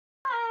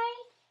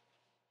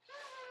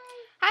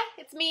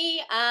it's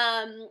me.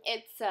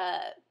 It's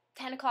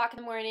 10 o'clock in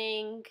the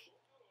morning,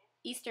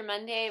 Easter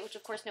Monday, which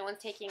of course no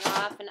one's taking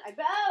off, and I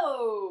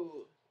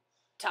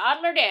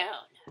toddler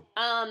down. Yeah,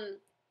 I'm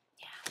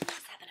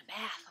just having a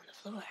bath on the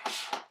floor.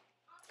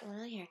 What's going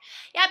on here?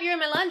 Yep, you're in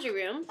my laundry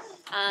room.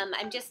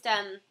 I'm just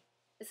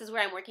this is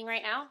where I'm working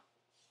right now.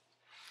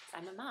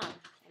 I'm a mom.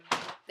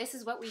 This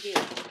is what we do.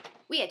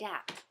 We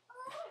adapt.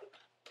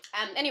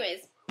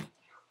 Anyways.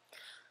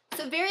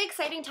 So very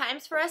exciting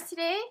times for us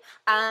today.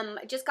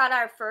 Just got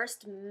our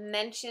first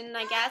mention,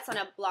 I guess, on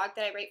a blog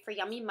that I write for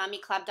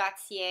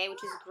Yummymummyclub.ca,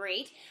 which is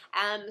great.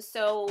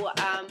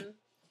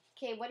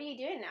 Okay, what are you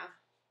doing now?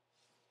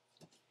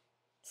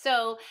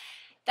 So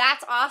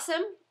that's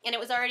awesome, and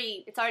it's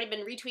already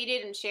been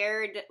retweeted and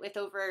shared with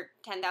over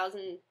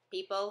 10,000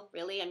 people,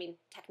 really, I mean,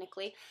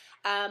 technically.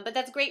 But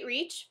that's great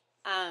reach,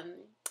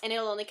 and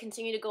it'll only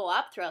continue to go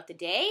up throughout the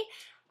day.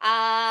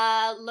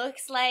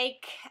 Looks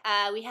like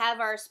we have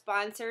our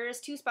sponsors,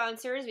 2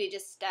 sponsors. We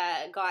just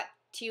got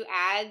 2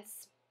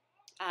 ads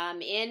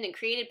in and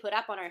created, put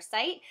up on our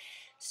site.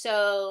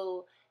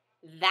 So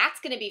that's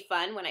going to be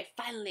fun when I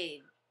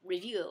finally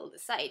reveal the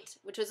site,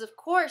 which was of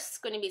course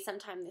going to be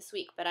sometime this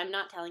week, but I'm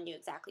not telling you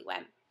exactly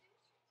when.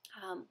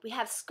 We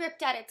have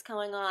script edits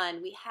going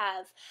on. We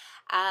have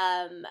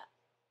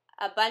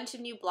a bunch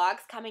of new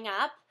blogs coming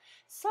up.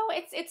 So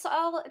it's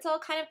all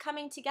kind of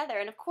coming together.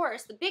 And of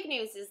course, the big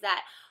news is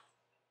that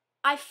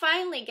I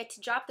finally get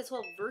to drop this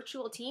whole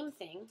virtual team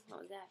thing.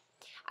 What was that?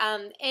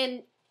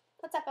 And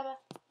what's up, Bubba?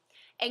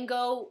 And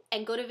go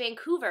to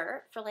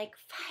Vancouver for like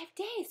 5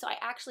 days. So I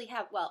actually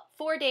have, well,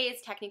 4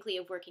 days technically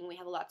of working. We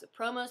have lots of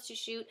promos to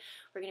shoot.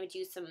 We're gonna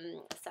do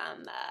some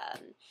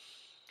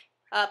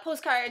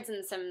postcards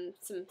and some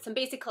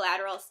basic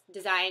collateral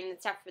design and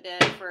stuff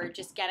for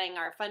just getting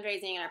our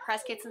fundraising and our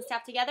press kits and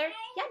stuff together.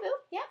 Yeah, boo.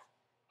 Yeah.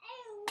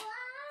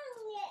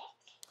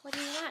 What do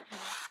you want,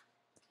 honey?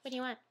 What do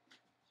you want?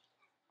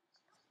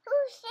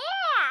 Who's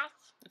that?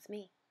 It's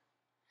me.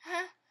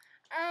 Huh?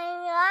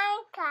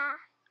 Veronica.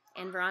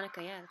 And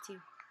Veronica, yeah, that's you.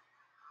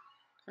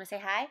 Want to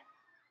say hi?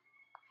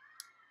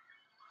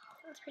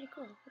 That's pretty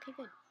cool. Okay,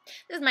 good.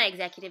 This is my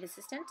executive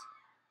assistant.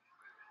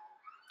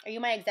 Are you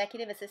my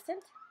executive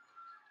assistant?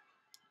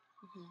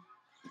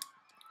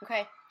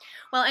 Okay.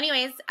 Well,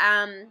 anyways,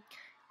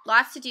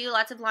 lots to do,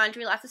 lots of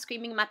laundry, lots of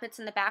screaming Muppets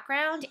in the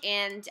background,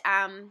 and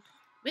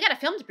we got a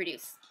film to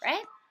produce,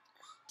 right?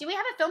 Do we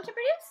have a film to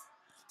produce?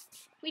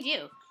 We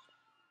do.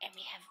 And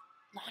we have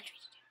laundry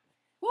to do.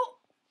 Whoa!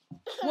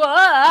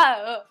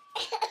 Whoa!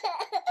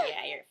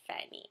 Yeah, you're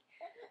funny.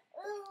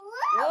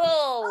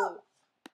 Whoa!